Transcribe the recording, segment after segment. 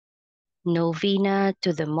Novena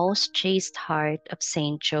to the Most Chaste Heart of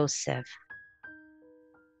Saint Joseph.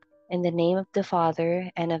 In the name of the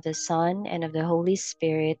Father, and of the Son, and of the Holy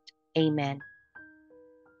Spirit. Amen.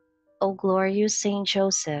 O glorious Saint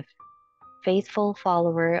Joseph, faithful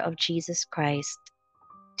follower of Jesus Christ,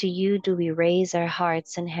 to you do we raise our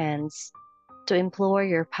hearts and hands to implore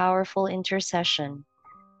your powerful intercession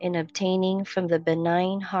in obtaining from the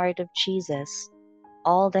benign heart of Jesus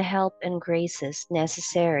all the help and graces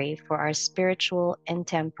necessary for our spiritual and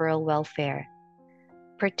temporal welfare,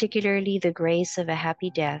 particularly the grace of a happy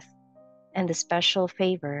death and the special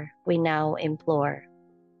favor we now implore.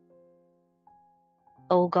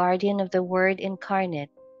 O guardian of the Word incarnate,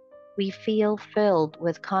 we feel filled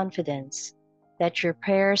with confidence that your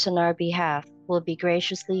prayers on our behalf will be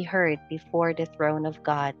graciously heard before the throne of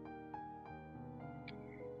God.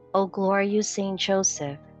 O glorious Saint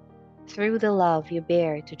Joseph, through the love you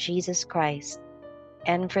bear to Jesus Christ,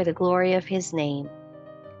 and for the glory of his name,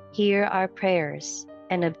 hear our prayers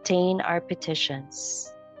and obtain our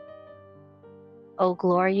petitions. O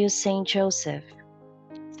glorious Saint Joseph,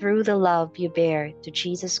 through the love you bear to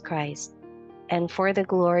Jesus Christ, and for the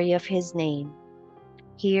glory of his name,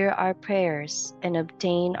 hear our prayers and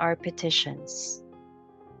obtain our petitions.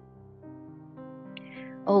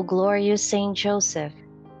 O glorious Saint Joseph,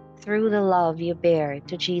 through the love you bear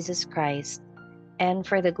to Jesus Christ, and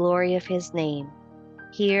for the glory of his name,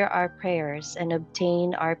 hear our prayers and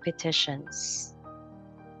obtain our petitions.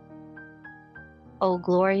 O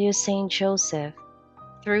glorious Saint Joseph,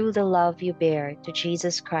 through the love you bear to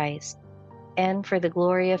Jesus Christ, and for the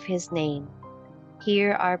glory of his name,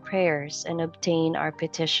 hear our prayers and obtain our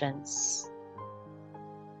petitions.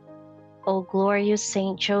 O glorious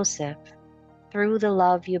Saint Joseph, through the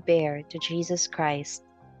love you bear to Jesus Christ,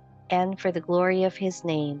 and for the glory of his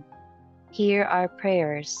name, hear our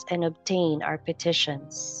prayers and obtain our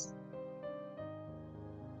petitions.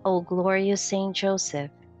 O glorious Saint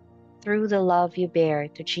Joseph, through the love you bear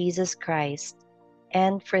to Jesus Christ,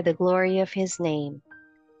 and for the glory of his name,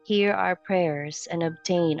 hear our prayers and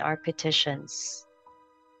obtain our petitions.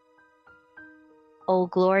 O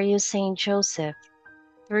glorious Saint Joseph,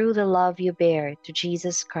 through the love you bear to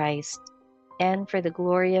Jesus Christ, and for the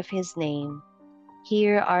glory of his name,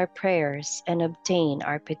 hear our prayers and obtain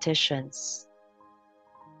our petitions.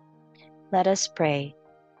 Let us pray.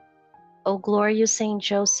 O glorious Saint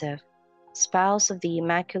Joseph, spouse of the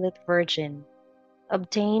Immaculate Virgin,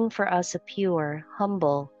 obtain for us a pure,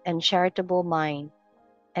 humble, and charitable mind,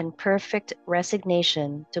 and perfect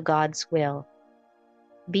resignation to God's will.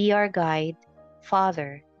 Be our guide,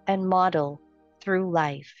 Father, and model through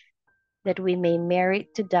life, that we may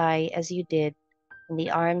merit to die as you did in the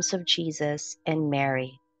arms of Jesus and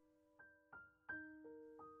Mary.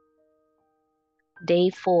 Day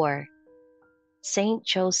 4. Saint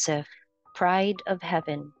Joseph, pride of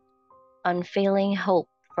heaven, unfailing hope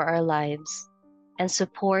for our lives, and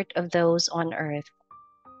support of those on earth,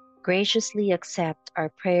 graciously accept our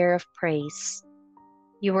prayer of praise.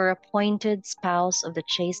 You were appointed spouse of the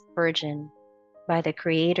chaste Virgin by the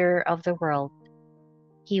Creator of the world.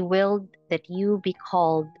 He willed that you be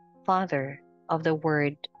called Father of the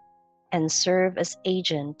Word and serve as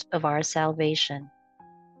agent of our salvation.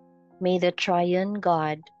 May the triune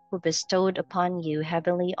God who bestowed upon you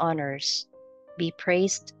heavenly honors be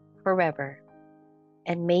praised forever,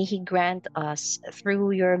 and may he grant us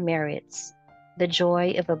through your merits the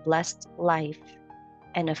joy of a blessed life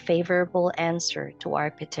and a favorable answer to our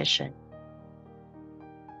petition.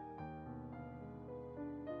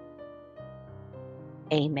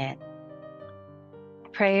 Amen.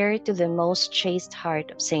 Prayer to the Most Chaste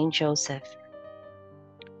Heart of Saint Joseph.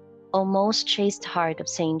 O most chaste heart of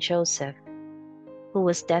Saint Joseph, who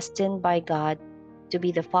was destined by God to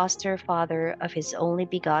be the foster father of his only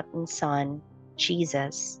begotten Son,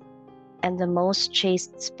 Jesus, and the most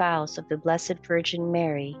chaste spouse of the Blessed Virgin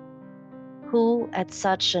Mary, who at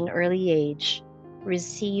such an early age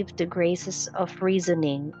received the graces of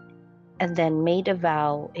reasoning and then made a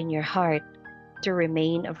vow in your heart to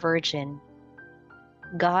remain a virgin,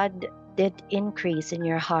 God did increase in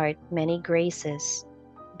your heart many graces,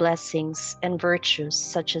 blessings, and virtues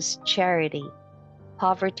such as charity,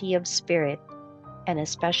 poverty of spirit, and a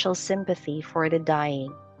special sympathy for the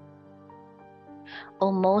dying.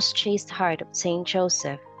 O most chaste heart of Saint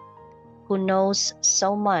Joseph, who knows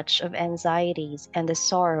so much of anxieties and the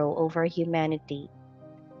sorrow over humanity,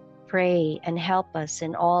 pray and help us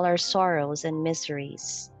in all our sorrows and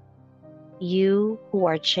miseries. You who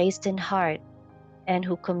are chaste in heart and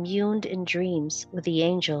who communed in dreams with the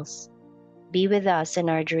angels, be with us in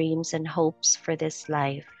our dreams and hopes for this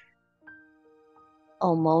life.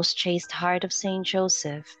 O most chaste heart of Saint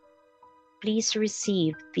Joseph, please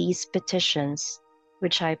receive these petitions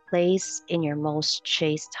which I place in your most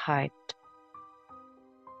chaste heart.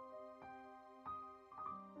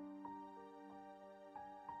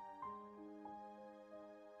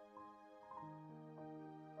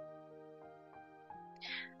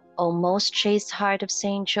 O most chaste heart of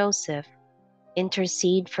Saint Joseph,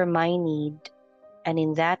 intercede for my need, and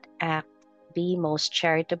in that act be most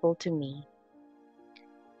charitable to me.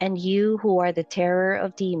 And you who are the terror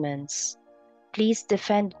of demons, please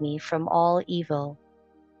defend me from all evil.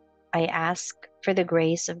 I ask for the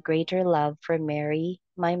grace of greater love for Mary,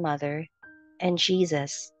 my mother, and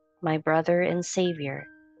Jesus, my brother and Savior,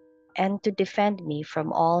 and to defend me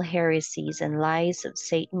from all heresies and lies of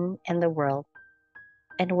Satan and the world.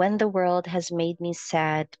 And when the world has made me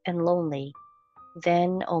sad and lonely,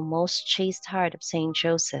 then, O most chaste heart of Saint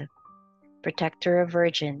Joseph, protector of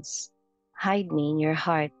virgins, hide me in your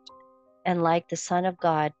heart, and like the Son of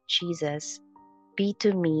God, Jesus, be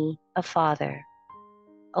to me a father.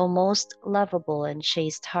 O most lovable and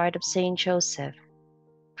chaste heart of Saint Joseph,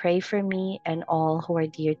 pray for me and all who are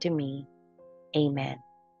dear to me. Amen.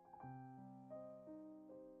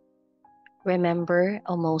 Remember,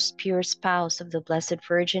 O most pure spouse of the Blessed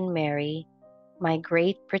Virgin Mary, my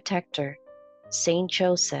great protector, Saint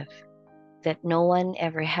Joseph, that no one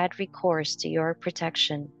ever had recourse to your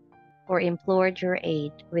protection or implored your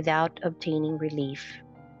aid without obtaining relief.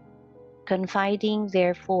 Confiding,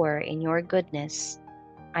 therefore, in your goodness,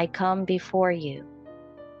 I come before you.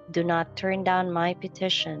 Do not turn down my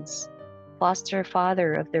petitions, foster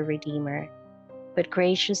Father of the Redeemer, but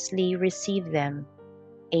graciously receive them.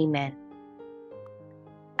 Amen.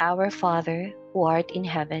 Our Father, who art in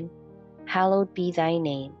heaven, hallowed be thy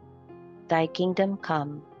name. Thy kingdom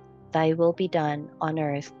come, thy will be done on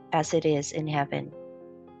earth as it is in heaven.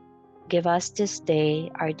 Give us this day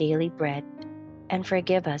our daily bread, and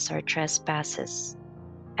forgive us our trespasses,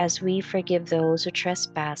 as we forgive those who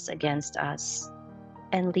trespass against us.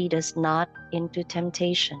 And lead us not into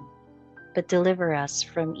temptation, but deliver us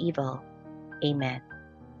from evil. Amen.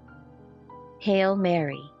 Hail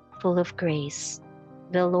Mary, full of grace,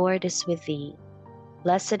 the Lord is with thee.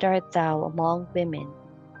 Blessed art thou among women,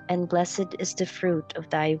 and blessed is the fruit of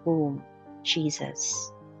thy womb,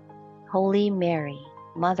 Jesus. Holy Mary,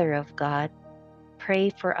 Mother of God, pray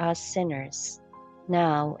for us sinners,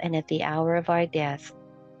 now and at the hour of our death.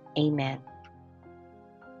 Amen.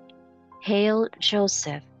 Hail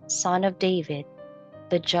Joseph, son of David,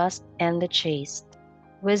 the just and the chaste,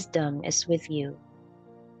 wisdom is with you.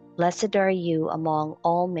 Blessed are you among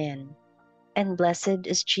all men, and blessed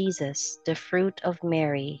is Jesus, the fruit of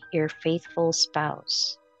Mary, your faithful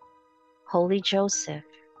spouse. Holy Joseph,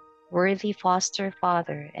 worthy foster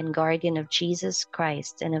father and guardian of Jesus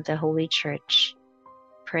Christ and of the Holy Church,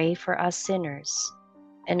 pray for us sinners,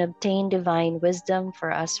 and obtain divine wisdom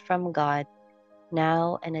for us from God,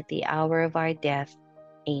 now and at the hour of our death.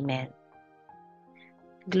 Amen.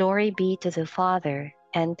 Glory be to the Father,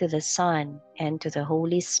 and to the Son, and to the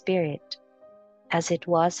Holy Spirit, as it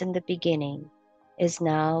was in the beginning, is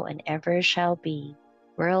now, and ever shall be,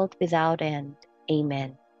 world without end.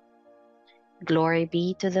 Amen. Glory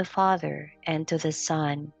be to the Father, and to the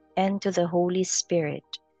Son, and to the Holy Spirit,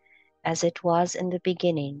 as it was in the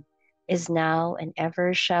beginning, is now, and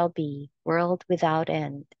ever shall be, world without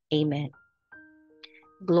end. Amen.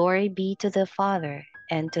 Glory be to the Father,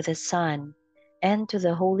 and to the Son, and to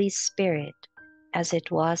the Holy Spirit, as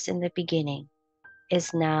it was in the beginning,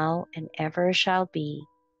 is now, and ever shall be,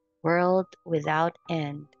 world without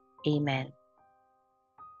end. Amen.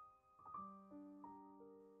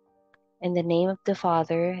 In the name of the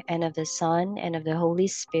Father, and of the Son, and of the Holy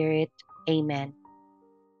Spirit. Amen.